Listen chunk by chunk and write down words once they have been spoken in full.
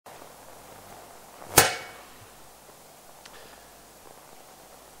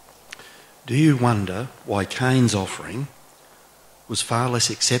Do you wonder why Cain's offering was far less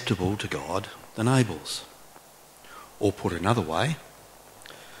acceptable to God than Abel's? Or put another way,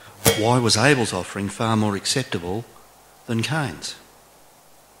 why was Abel's offering far more acceptable than Cain's?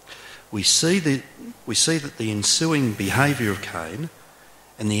 We see that the ensuing behaviour of Cain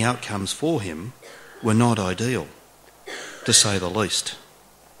and the outcomes for him were not ideal, to say the least.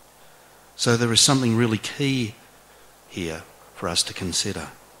 So there is something really key here for us to consider.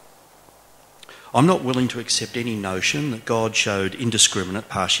 I'm not willing to accept any notion that God showed indiscriminate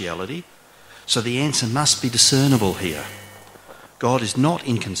partiality, so the answer must be discernible here. God is not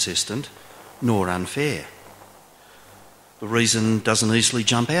inconsistent nor unfair. The reason doesn't easily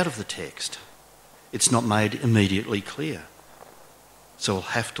jump out of the text. It's not made immediately clear. So we'll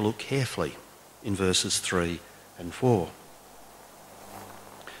have to look carefully in verses 3 and 4.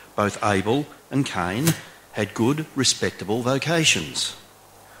 Both Abel and Cain had good, respectable vocations.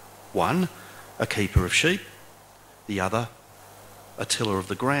 One, a keeper of sheep, the other, a tiller of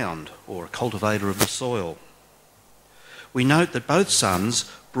the ground or a cultivator of the soil. We note that both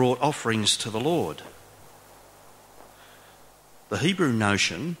sons brought offerings to the Lord. The Hebrew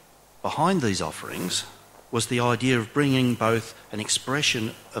notion behind these offerings was the idea of bringing both an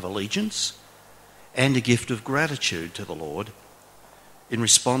expression of allegiance and a gift of gratitude to the Lord in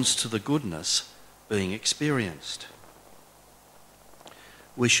response to the goodness being experienced.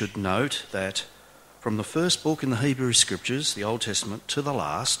 We should note that from the first book in the Hebrew Scriptures, the Old Testament, to the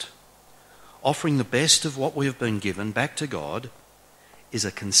last, offering the best of what we have been given back to God is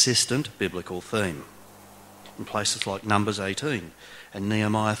a consistent biblical theme. In places like Numbers 18 and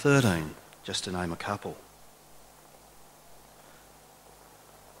Nehemiah 13, just to name a couple.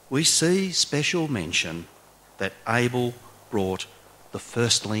 We see special mention that Abel brought the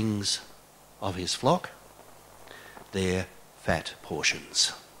firstlings of his flock, their fat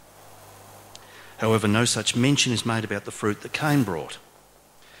portions. However, no such mention is made about the fruit that Cain brought.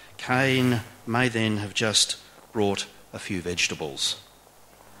 Cain may then have just brought a few vegetables,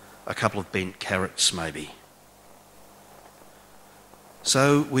 a couple of bent carrots maybe.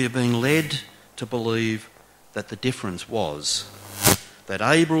 So we are being led to believe that the difference was that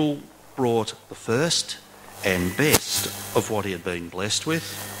Abel brought the first and best of what he had been blessed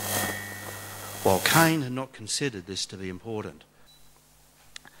with, while Cain had not considered this to be important.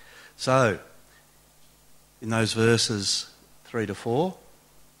 So, in those verses 3 to 4,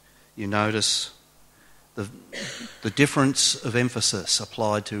 you notice the difference of emphasis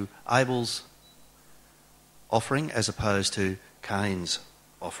applied to Abel's offering as opposed to Cain's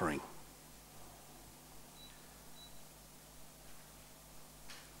offering.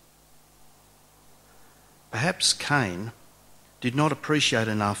 Perhaps Cain did not appreciate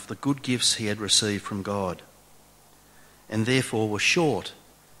enough the good gifts he had received from God, and therefore was short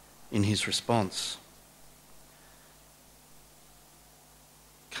in his response.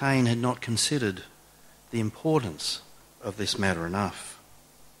 Cain had not considered the importance of this matter enough.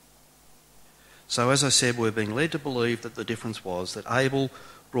 So as I said, we're being led to believe that the difference was that Abel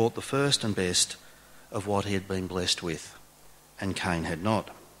brought the first and best of what he had been blessed with, and Cain had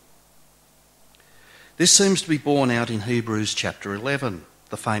not. This seems to be borne out in Hebrews chapter 11,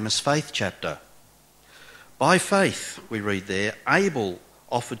 the famous faith chapter. By faith, we read there, Abel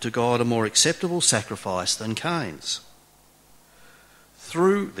offered to God a more acceptable sacrifice than Cain's.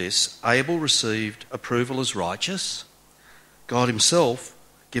 Through this, Abel received approval as righteous, God himself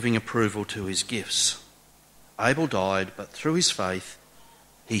giving approval to his gifts. Abel died, but through his faith,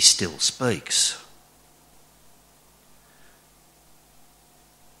 he still speaks.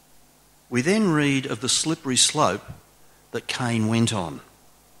 We then read of the slippery slope that Cain went on.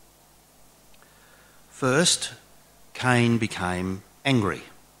 First, Cain became angry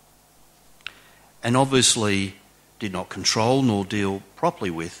and obviously did not control nor deal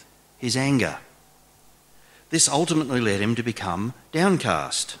properly with his anger. This ultimately led him to become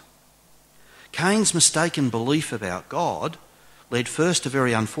downcast. Cain's mistaken belief about God led first to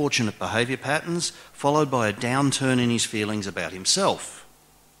very unfortunate behaviour patterns, followed by a downturn in his feelings about himself.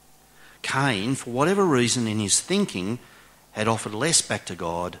 Cain, for whatever reason in his thinking, had offered less back to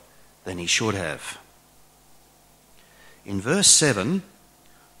God than he should have. In verse 7,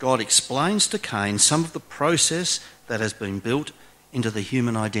 God explains to Cain some of the process that has been built into the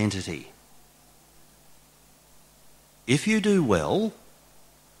human identity. If you do well,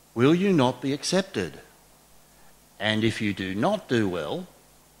 will you not be accepted? And if you do not do well,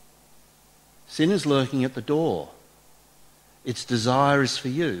 sin is lurking at the door. Its desire is for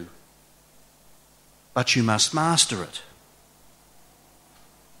you, but you must master it.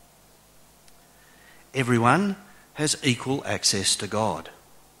 Everyone has equal access to God.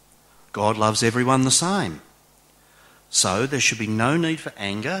 God loves everyone the same. So there should be no need for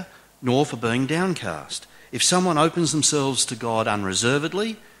anger nor for being downcast. If someone opens themselves to God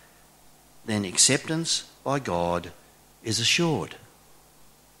unreservedly, then acceptance by God is assured.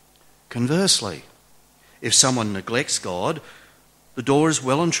 Conversely, if someone neglects God, the door is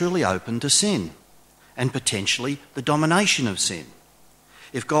well and truly open to sin and potentially the domination of sin.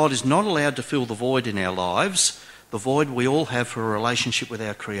 If God is not allowed to fill the void in our lives, the void we all have for a relationship with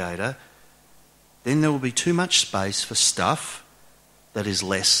our Creator, then there will be too much space for stuff that is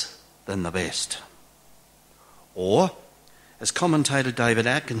less than the best. Or, as commentator David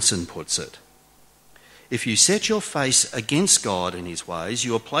Atkinson puts it, if you set your face against God and his ways,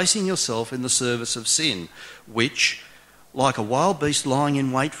 you are placing yourself in the service of sin, which, like a wild beast lying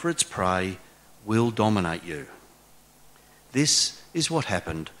in wait for its prey, will dominate you. This is what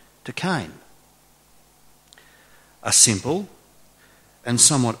happened to Cain. A simple and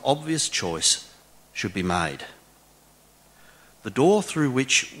somewhat obvious choice should be made. The door through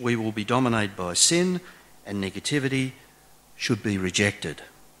which we will be dominated by sin and negativity should be rejected.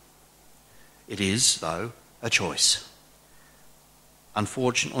 It is, though, a choice.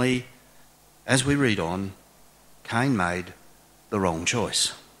 Unfortunately, as we read on, Cain made the wrong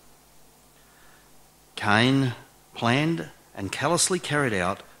choice. Cain planned and callously carried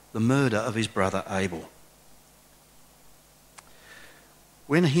out the murder of his brother Abel.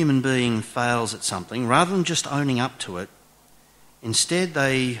 When a human being fails at something, rather than just owning up to it, instead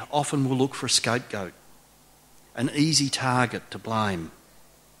they often will look for a scapegoat, an easy target to blame.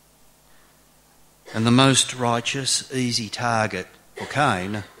 And the most righteous, easy target for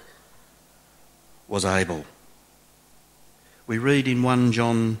Cain was Abel. We read in 1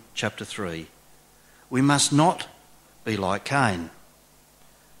 John chapter 3, we must not be like Cain,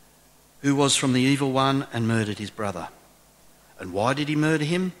 who was from the evil one and murdered his brother. And why did he murder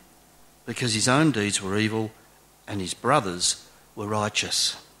him? Because his own deeds were evil and his brothers were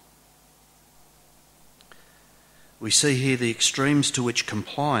righteous. We see here the extremes to which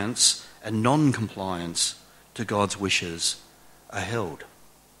compliance and non-compliance to God's wishes are held.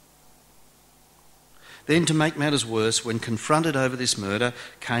 Then, to make matters worse, when confronted over this murder,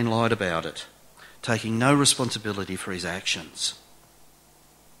 Cain lied about it, taking no responsibility for his actions.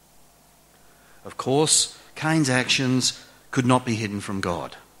 Of course, Cain's actions could not be hidden from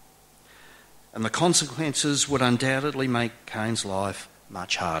God, and the consequences would undoubtedly make Cain's life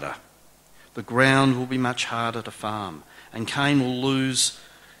much harder. The ground will be much harder to farm, and Cain will lose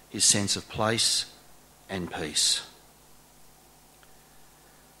his sense of place and peace.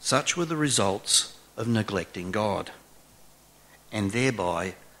 Such were the results of neglecting God, and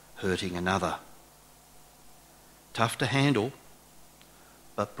thereby hurting another. Tough to handle,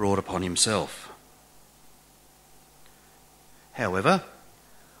 but brought upon himself. However,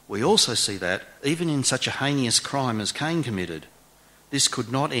 we also see that, even in such a heinous crime as Cain committed, this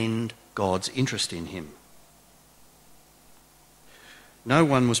could not end God's interest in him. No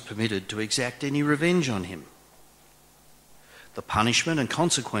one was permitted to exact any revenge on him. The punishment and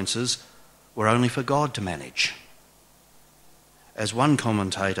consequences were only for God to manage. As one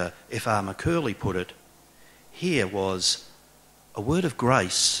commentator, F.R. McCurley, put it, here was a word of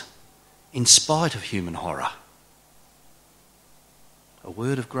grace in spite of human horror. A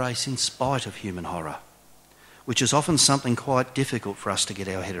word of grace in spite of human horror, which is often something quite difficult for us to get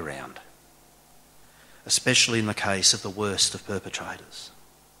our head around, especially in the case of the worst of perpetrators.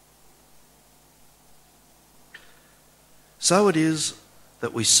 So it is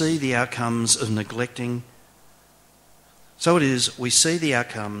that we see the outcomes of neglecting. So it is we see the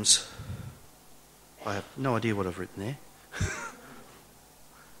outcomes. I have no idea what I've written there.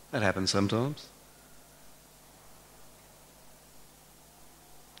 That happens sometimes.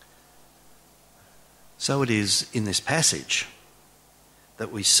 So it is in this passage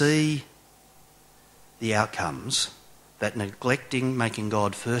that we see the outcomes that neglecting making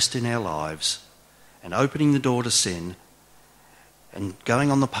God first in our lives and opening the door to sin and going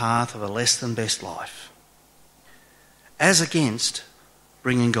on the path of a less than best life, as against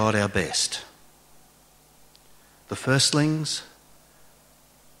bringing God our best, the firstlings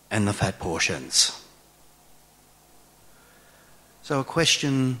and the fat portions. So a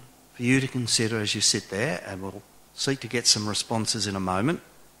question for you to consider as you sit there, and we'll seek to get some responses in a moment.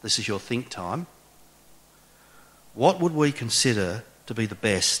 This is your think time. What would we consider to be the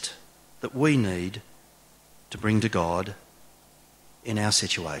best that we need to bring to God in our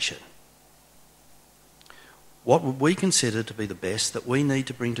situation? What would we consider to be the best that we need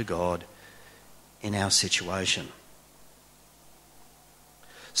to bring to God in our situation?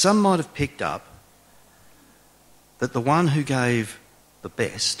 Some might have picked up that the one who gave the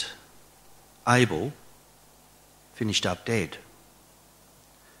best Abel finished up dead.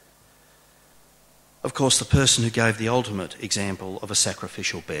 Of course, the person who gave the ultimate example of a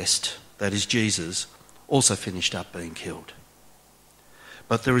sacrificial best, that is Jesus, also finished up being killed.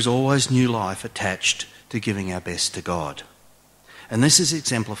 But there is always new life attached to giving our best to God. And this is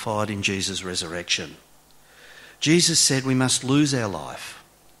exemplified in Jesus' resurrection. Jesus said we must lose our life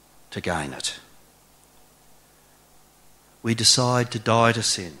to gain it. We decide to die to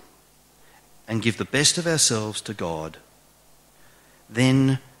sin and give the best of ourselves to God.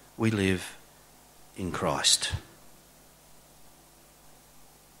 Then we live in Christ.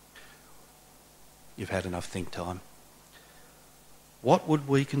 You've had enough think time. What would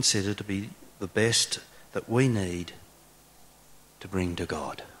we consider to be the best that we need to bring to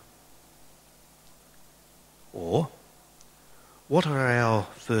God? Or, what are our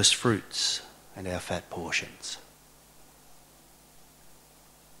first fruits and our fat portions?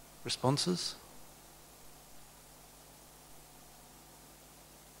 Responses?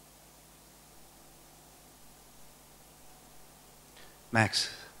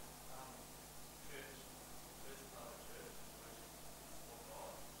 Max?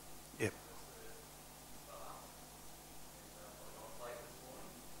 Yep.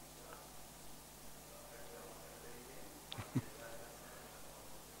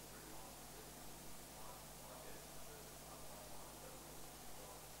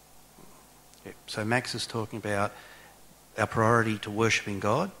 Yep. So Max is talking about our priority to worshipping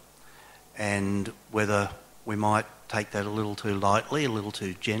God and whether we might take that a little too lightly, a little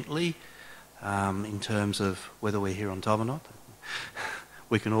too gently, in terms of whether we're here on time or not.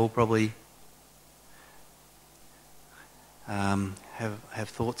 We can all probably have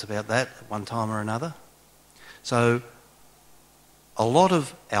thoughts about that at one time or another. So a lot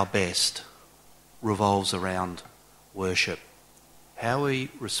of our best revolves around worship. How we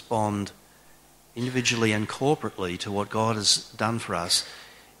respond individually and corporately to what God has done for us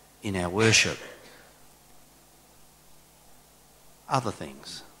in our worship. Other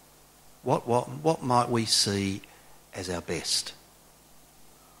things. What might we see as our best?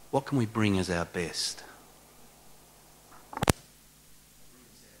 What can we bring as our best?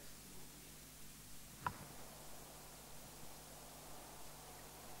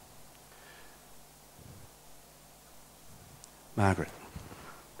 Margaret.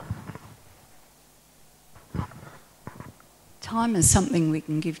 Time is something we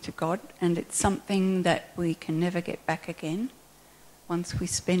can give to God, and it's something that we can never get back again. Once we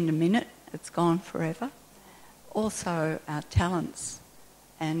spend a minute, it's gone forever. Also, our talents,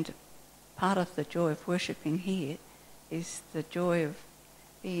 and part of the joy of worshipping here is the joy of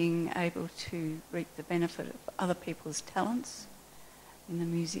being able to reap the benefit of other people's talents in the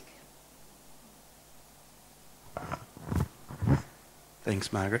music.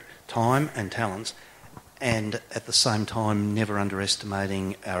 Thanks, Margaret. Time and talents, and at the same time never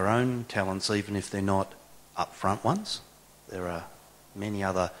underestimating our own talents, even if they're not upfront ones. There are many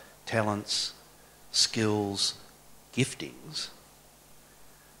other talents, skills, giftings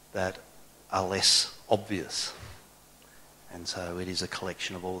that are less obvious. And so it is a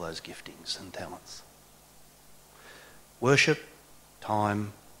collection of all those giftings and talents. Worship,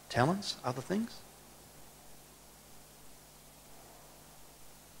 time, talents, other things?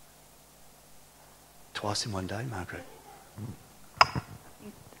 Twice in one day, Margaret.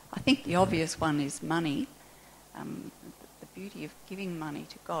 I think the obvious one is money. The beauty of giving money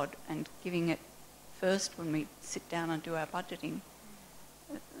to God and giving it first when we sit down and do our budgeting.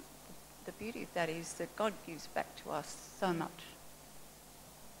 The beauty of that is that God gives back to us so much.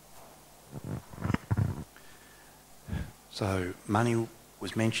 So money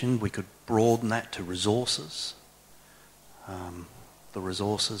was mentioned. We could broaden that to resources, the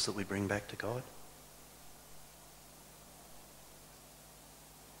resources that we bring back to God.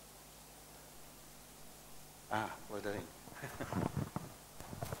 Lorraine.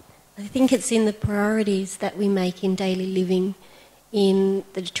 I think it's in the priorities that we make in daily living, in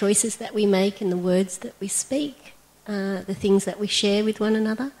the choices that we make, in the words that we speak, the things that we share with one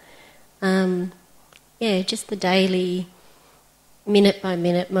another. Just the daily, minute by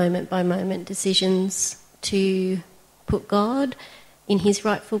minute, moment by moment decisions to put God in his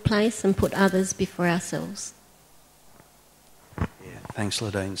rightful place and put others before ourselves. Yeah, thanks,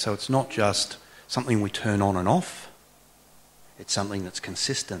 Ladine. So it's not just something we turn on and off. It's something that's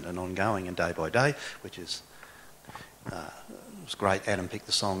consistent and ongoing and day by day, which is, it was great. Adam picked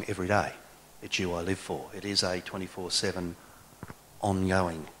the song Every Day. It's You I Live For. It is a 24/7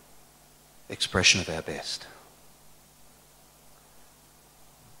 ongoing expression of our best.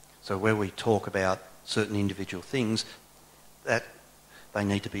 So where we talk about certain individual things, that they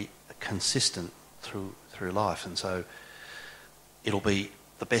need to be a consistent through life. And so it'll be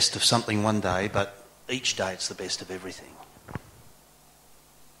the best of something one day, but each day it's the best of everything.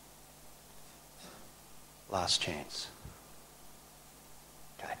 Last chance.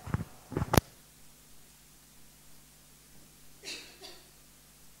 Okay.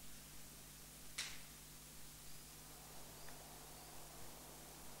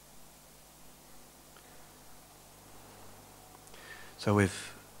 So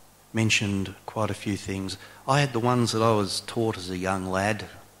we've mentioned quite a few things. I had the ones that I was taught as a young lad.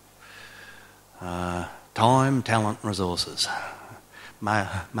 Time, talent, resources.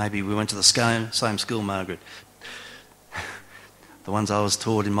 Maybe we went to the same school, Margaret. The ones I was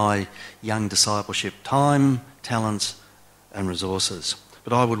taught in my young discipleship: time, talents and resources.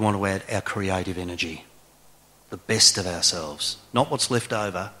 But I would want to add our creative energy, the best of ourselves, not what's left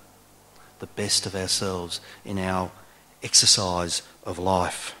over, the best of ourselves in our exercise of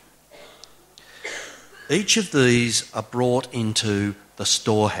life. Each of these are brought into the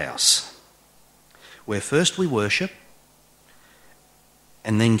storehouse, where first we worship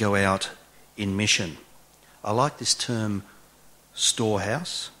and then go out in mission. I like this term,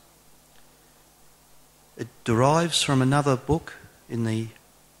 storehouse. It derives from another book in the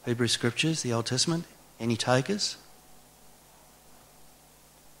Hebrew Scriptures, the Old Testament. Any takers?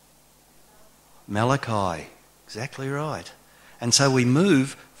 Malachi. Exactly right. And so we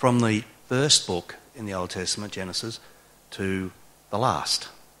move from the first book in the Old Testament, Genesis, to the last,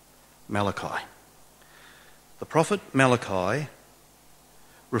 Malachi. The prophet Malachi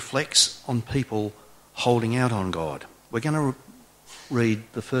reflects on people holding out on God. We're going to read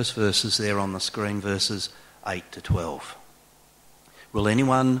the first verses there on the screen, verses 8 to 12. Will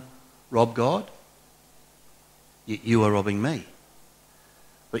anyone rob God? You are robbing me.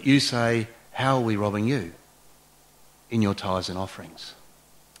 But you say, how are we robbing you? In your tithes and offerings.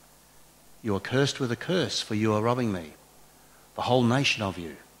 You are cursed with a curse, for you are robbing me, the whole nation of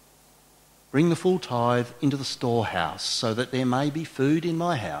you. Bring the full tithe into the storehouse, so that there may be food in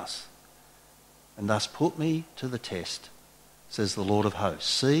my house, and thus put me to the test, says the Lord of hosts.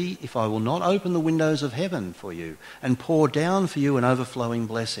 See if I will not open the windows of heaven for you, and pour down for you an overflowing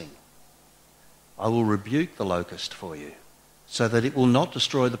blessing. I will rebuke the locust for you, so that it will not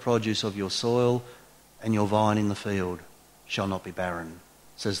destroy the produce of your soil, and your vine in the field shall not be barren,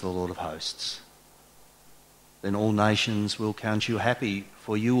 says the Lord of hosts. Then all nations will count you happy,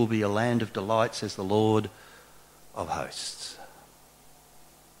 for you will be a land of delight, says the Lord of hosts.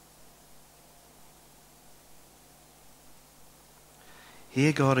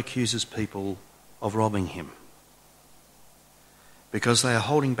 Here God accuses people of robbing him because they are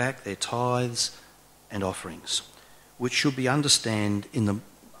holding back their tithes and offerings, which should be understood in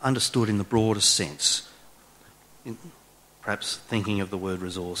the broadest sense, perhaps thinking of the word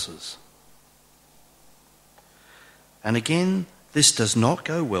resources. And again, this does not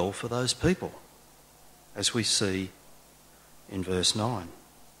go well for those people, as we see in verse 9.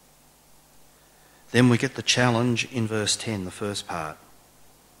 Then we get the challenge in verse 10, the first part.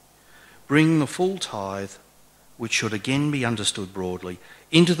 Bring the full tithe, which should again be understood broadly,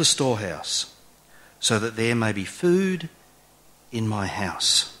 into the storehouse, so that there may be food in my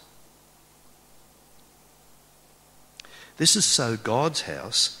house. This is so God's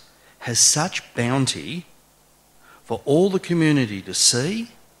house has such bounty for all the community to see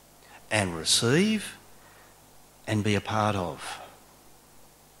and receive and be a part of.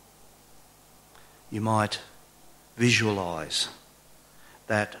 You might visualise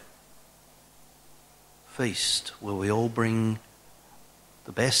that feast where we all bring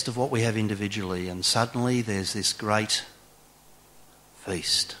the best of what we have individually, and suddenly there's this great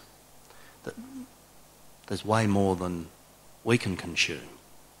feast. There's way more than we can consume.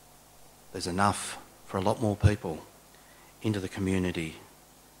 There's enough for a lot more people into the community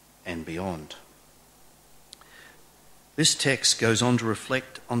and beyond. This text goes on to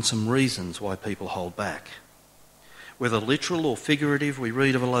reflect on some reasons why people hold back. Whether literal or figurative, we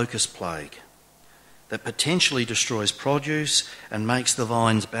read of a locust plague that potentially destroys produce and makes the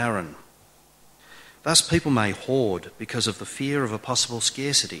vines barren. Thus, people may hoard because of the fear of a possible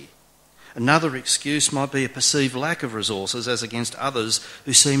scarcity. Another excuse might be a perceived lack of resources as against others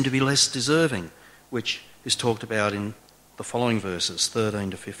who seem to be less deserving, which is talked about in the following verses,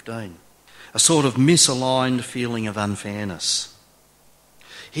 13 to 15. A sort of misaligned feeling of unfairness.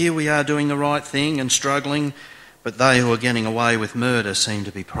 Here we are doing the right thing and struggling, but they who are getting away with murder seem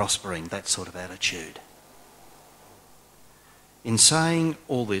to be prospering. That sort of attitude. In saying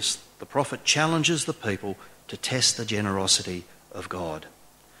all this, the prophet challenges the people to test the generosity of God,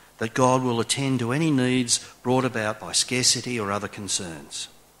 that God will attend to any needs brought about by scarcity or other concerns.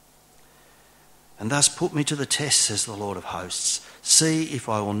 and thus put me to the test, says the Lord of hosts. See if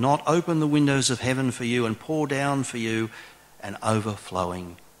I will not open the windows of heaven for you and pour down for you an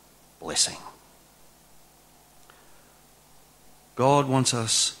overflowing blessing. God wants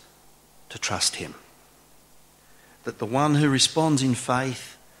us to trust him, that the one who responds in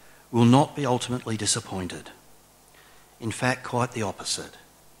faith will not be ultimately disappointed. In fact, quite the opposite.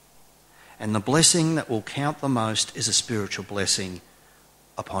 And the blessing that will count the most is a spiritual blessing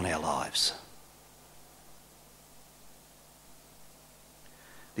upon our lives.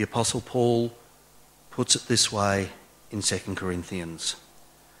 The Apostle Paul puts it this way in 2 Corinthians.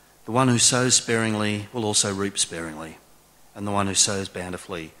 The one who sows sparingly will also reap sparingly, and the one who sows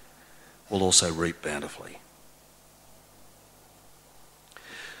bountifully will also reap bountifully.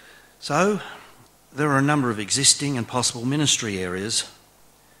 So, there are a number of existing and possible ministry areas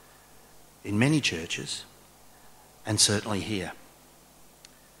in many churches, and certainly here.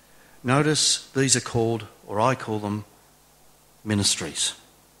 Notice these are called, or I call them, ministries,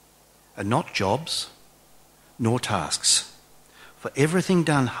 and not jobs, nor tasks. For everything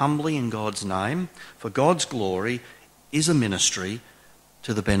done humbly in God's name, for God's glory, is a ministry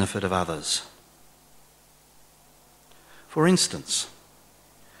to the benefit of others. For instance,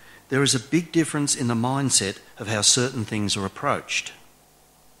 there is a big difference in the mindset of how certain things are approached.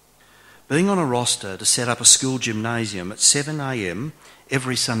 Being on a roster to set up a school gymnasium at 7 a.m.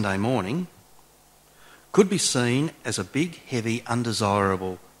 every Sunday morning could be seen as a big, heavy,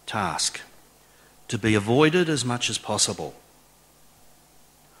 undesirable task to be avoided as much as possible,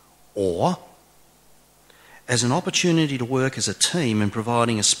 or as an opportunity to work as a team in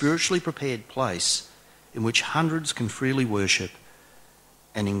providing a spiritually prepared place in which hundreds can freely worship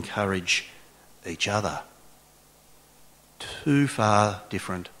and encourage each other. Two far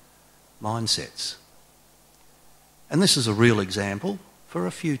different mindsets. And this is a real example. For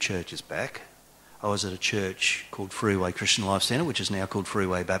a few churches back, I was at a church called Freeway Christian Life Centre, which is now called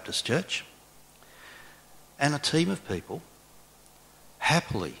Freeway Baptist Church, and a team of people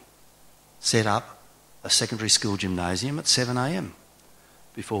happily set up a secondary school gymnasium at 7 a.m.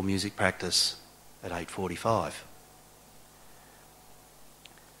 before music practice at 8:45.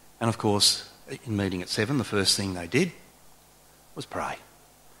 And of course, in meeting at 7, the first thing they did was pray.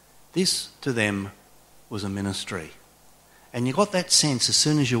 This, to them, was a ministry. And you got that sense as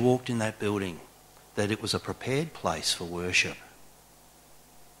soon as you walked in that building that it was a prepared place for worship.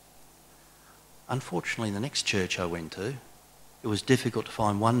 Unfortunately, the next church I went to, it was difficult to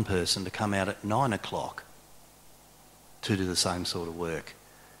find one person to come out at 9 o'clock to do the same sort of work,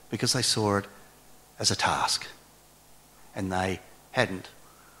 because they saw it as a task. And they hadn't,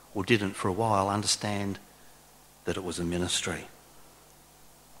 or didn't for a while, understand that it was a ministry.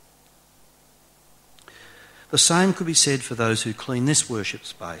 The same could be said for those who clean this worship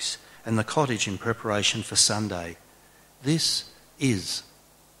space and the cottage in preparation for Sunday. This is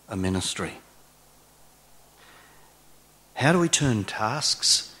a ministry. How do we turn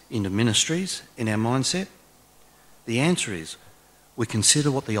tasks into ministries in our mindset? The answer is we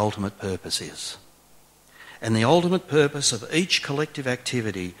consider what the ultimate purpose is. And the ultimate purpose of each collective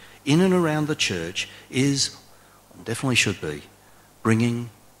activity in and around the church is, and definitely should be,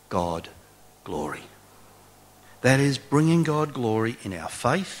 bringing God glory. That is, bringing God glory in our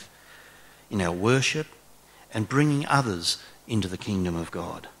faith, in our worship, and bringing others into the kingdom of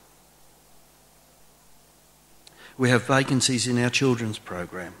God. We have vacancies in our children's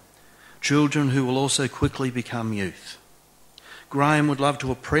program, children who will also quickly become youth. Graham would love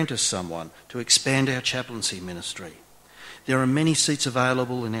to apprentice someone to expand our chaplaincy ministry. There are many seats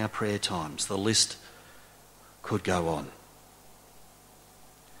available in our prayer times. The list could go on.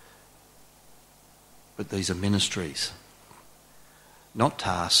 But these are ministries, not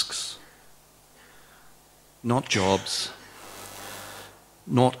tasks, not jobs,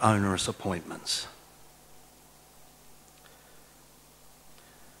 not onerous appointments.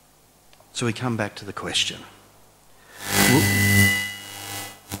 So we come back to the question.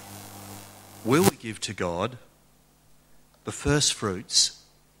 Will we give to God the first fruits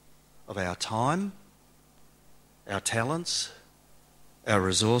of our time, our talents, our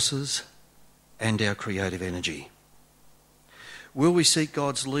resources, and our creative energy? Will we seek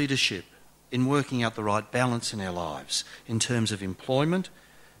God's leadership in working out the right balance in our lives in terms of employment,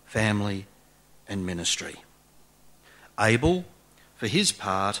 family, and ministry? Abel, for his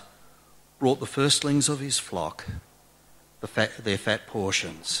part, brought the firstlings of his flock, their fat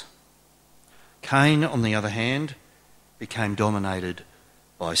portions. Cain, on the other hand, became dominated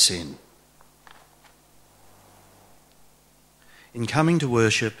by sin. In coming to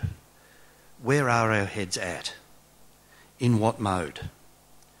worship, where are our heads at? In what mode?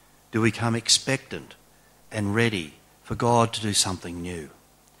 Do we come expectant and ready for God to do something new?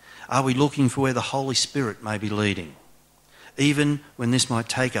 Are we looking for where the Holy Spirit may be leading, even when this might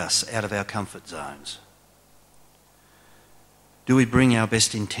take us out of our comfort zones? Do we bring our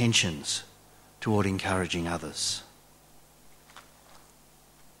best intentions toward encouraging others?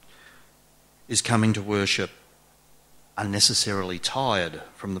 Is coming to worship unnecessarily tired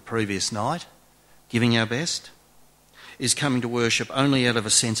from the previous night, giving our best? Is coming to worship only out of a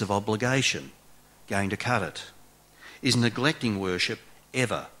sense of obligation going to cut it? Is neglecting worship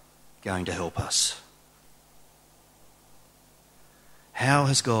ever going to help us? How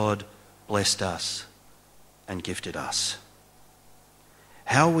has God blessed us and gifted us?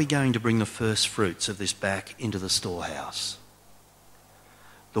 How are we going to bring the first fruits of this back into the storehouse?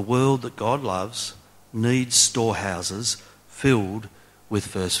 The world that God loves needs storehouses filled with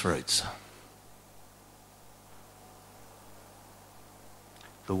first fruits.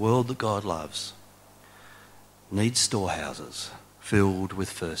 The world that God loves needs storehouses filled with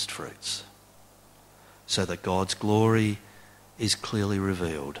first fruits, so that God's glory is clearly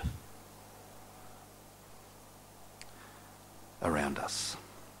revealed around us.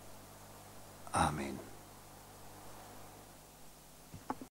 Amen.